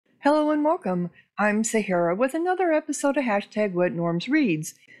Hello and welcome. I'm Sahara with another episode of Hashtag What Norms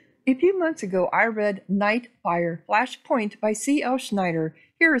Reads. A few months ago, I read Night, Fire, Flashpoint by C.L. Schneider.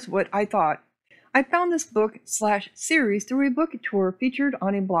 Here's what I thought. I found this book/series through a book tour featured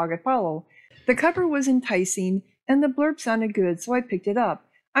on a blog I follow. The cover was enticing and the blurb sounded good, so I picked it up.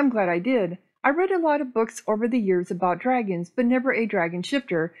 I'm glad I did. I read a lot of books over the years about dragons, but never a dragon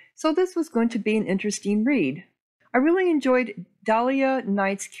shifter, so this was going to be an interesting read. I really enjoyed Dahlia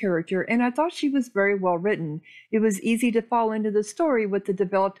Nite's character, and I thought she was very well written. It was easy to fall into the story with the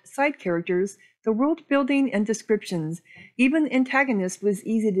developed side characters, the world building, and descriptions. Even the antagonist was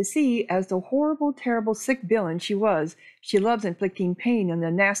easy to see as the horrible, terrible, sick villain she was. She loves inflicting pain in the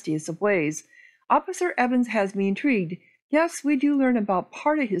nastiest of ways. Officer Evans has me intrigued. Yes, we do learn about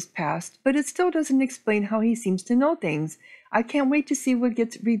part of his past, but it still doesn't explain how he seems to know things. I can't wait to see what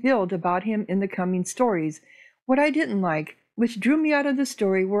gets revealed about him in the coming stories. What I didn't like, which drew me out of the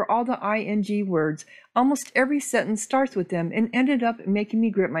story, were all the ing words. Almost every sentence starts with them and ended up making me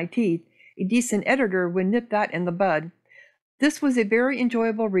grit my teeth. A decent editor would nip that in the bud. This was a very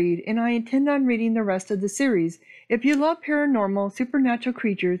enjoyable read, and I intend on reading the rest of the series. If you love paranormal, supernatural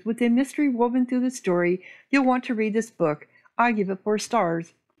creatures with a mystery woven through the story, you'll want to read this book. I give it 4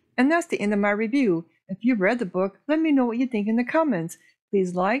 stars. And that's the end of my review. If you've read the book, let me know what you think in the comments.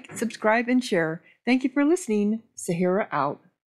 Please like, subscribe, and share. Thank you for listening. Sahara out.